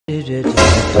You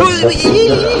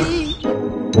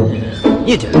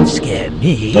don't scare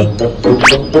me.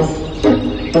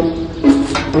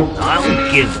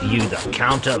 I'll give you the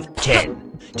count of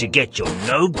 10 to get your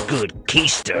no-good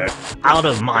keister out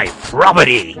of my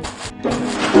property.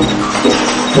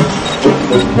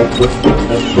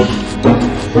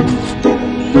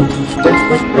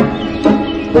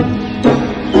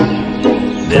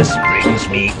 This brings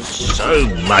me so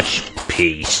much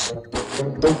peace.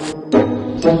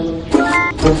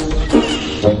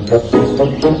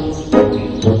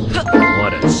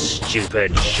 What a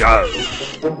stupid show.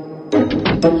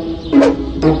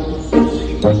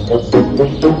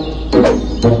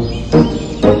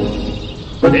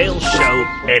 They'll show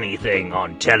anything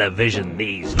on television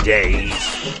these days.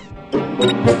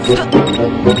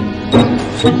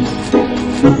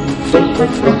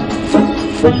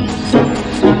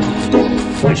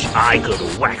 Wish I could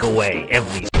whack away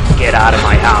every... Get out of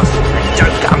my house and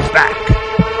don't come back.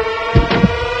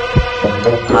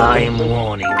 I'm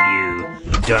warning you,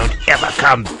 don't ever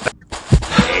come back.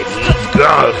 Let me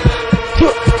go.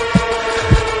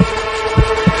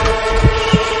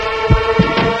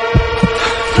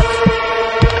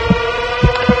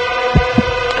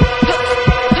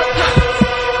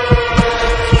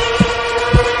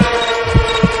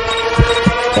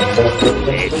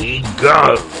 Let me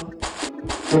go.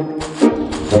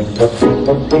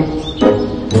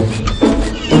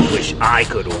 Wish I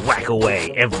could whack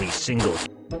away every single...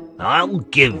 I'll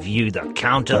give you the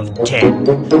count of 10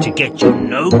 to get your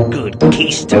no-good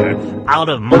keister out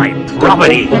of my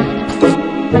property.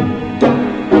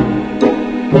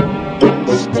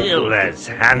 Still as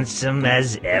handsome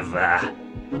as ever.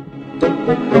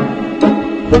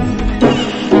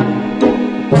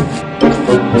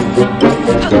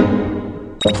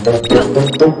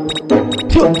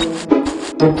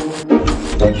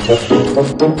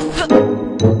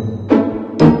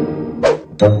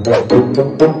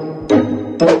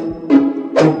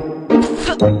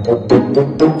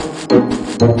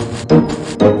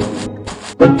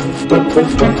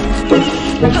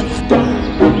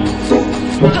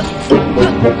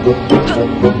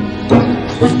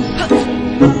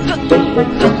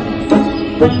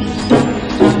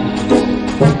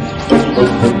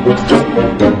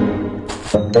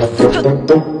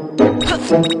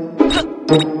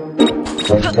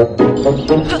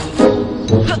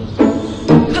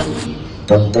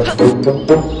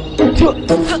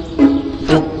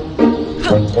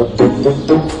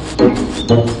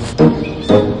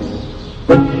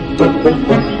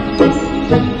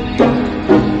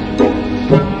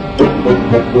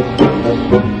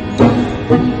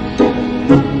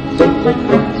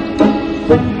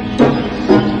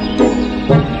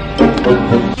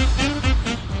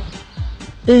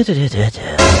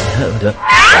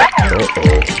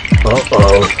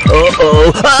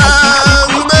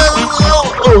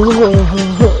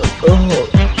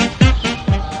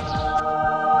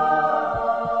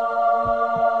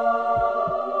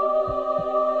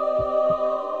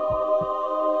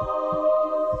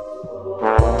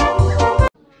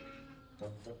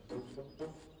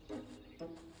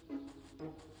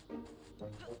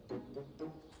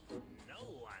 No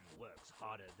one works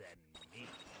harder than me.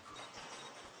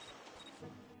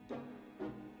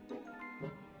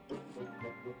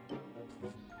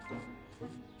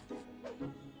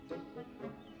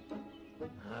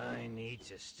 I need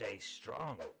to stay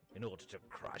strong in order to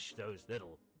crush those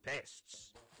little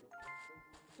pests.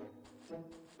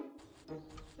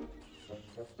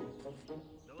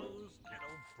 Those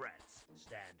little brats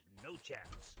stand no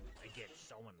chance against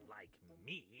someone like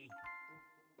me.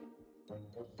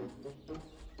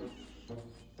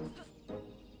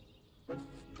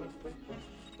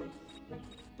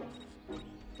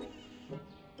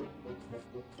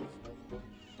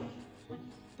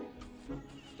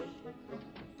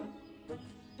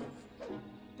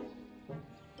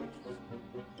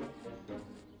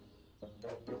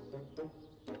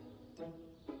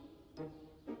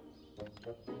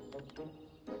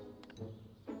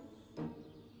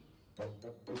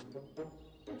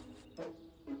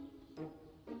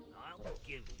 I'll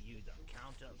give you the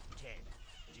count of 10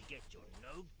 to get your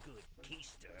no-good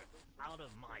keister out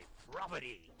of my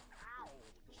property.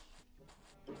 Ouch!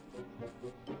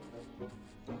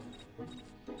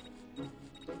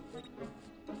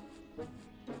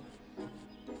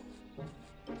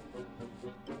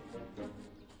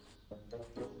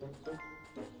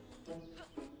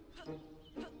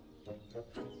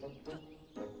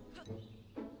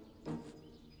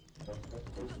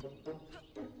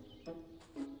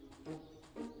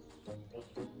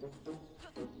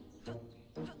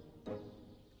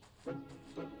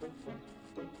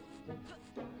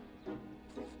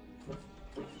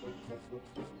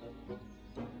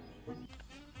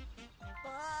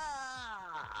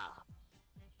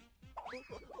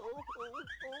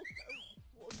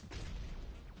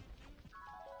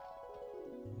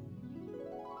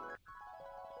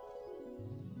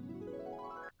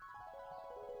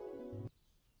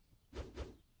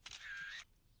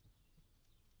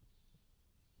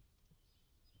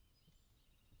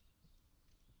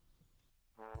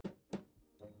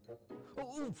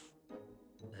 Oof!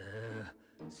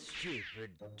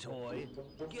 Stupid toy.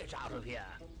 Get out of here!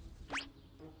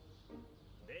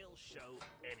 They'll show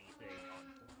anything on...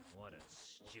 What a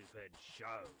stupid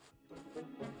show.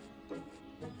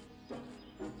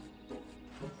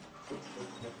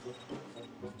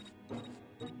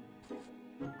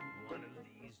 One of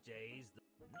these days,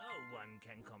 no one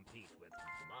can compete with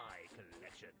my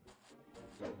collection.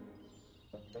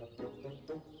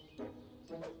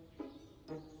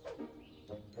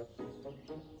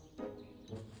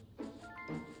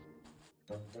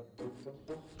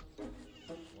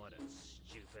 What a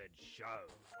stupid show.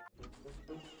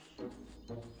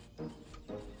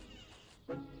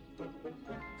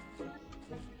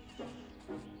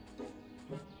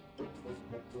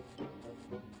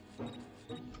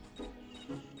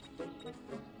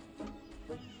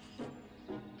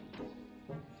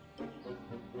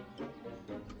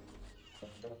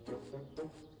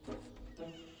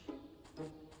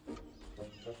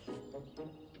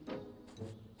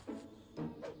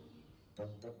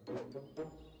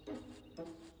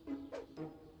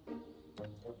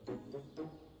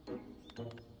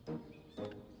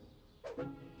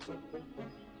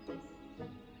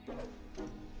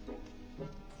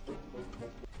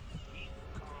 You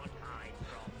can't hide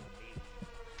from me.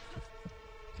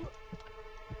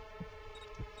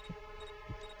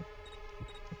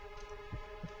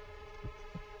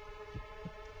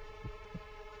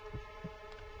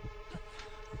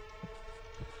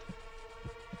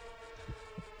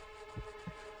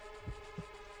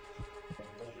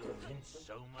 You're in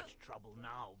so much trouble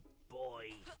now, boy.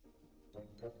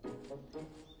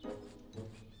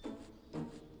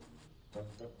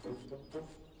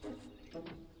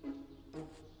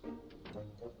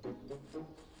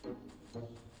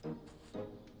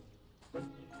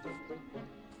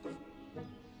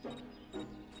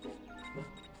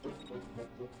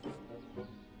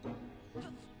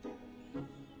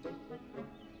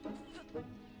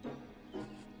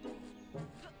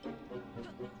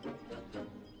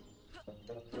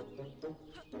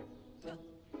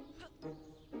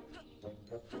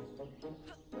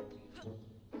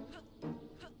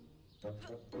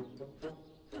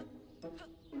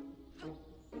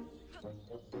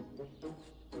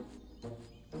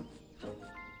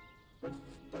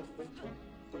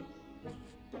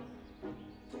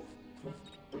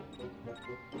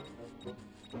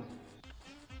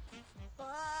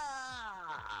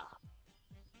 Ah!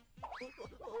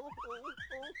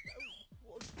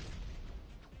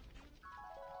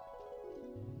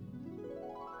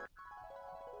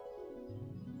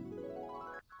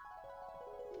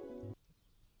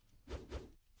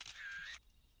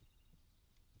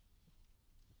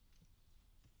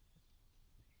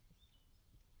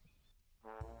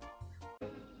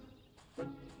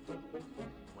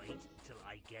 Wait till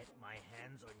I get my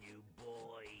hands on you,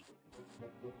 boy.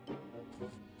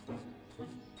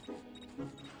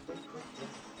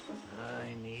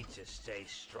 I need to stay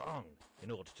strong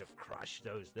in order to crush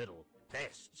those little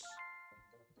pests.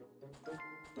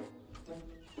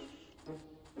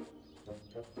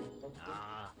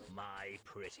 Ah, my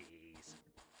pretties.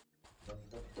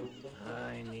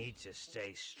 I need to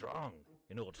stay strong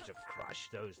in order to crush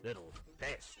those little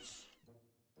pests.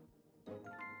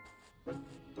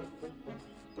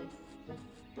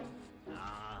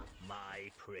 Ah,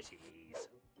 my pretties.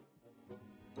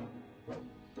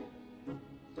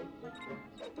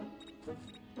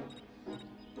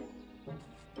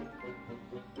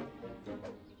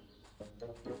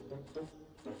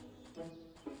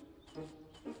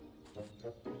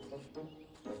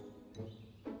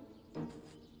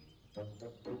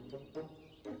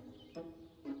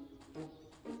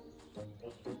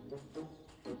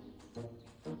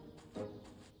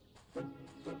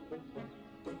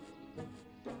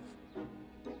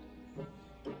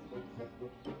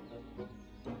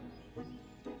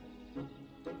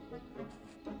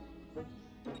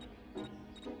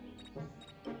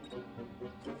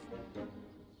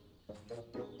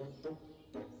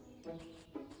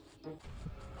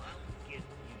 I'll give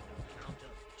you the count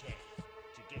of 10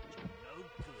 to get your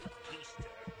no-good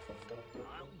keister.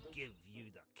 I'll give you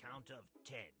the count of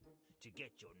 10 to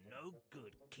get your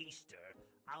no-good keister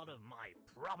out of my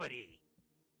property.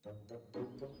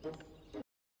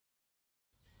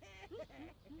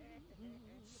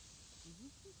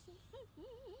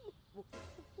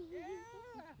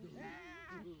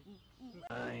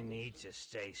 I need to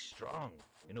stay strong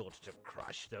in order to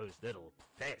crush those little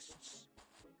pests.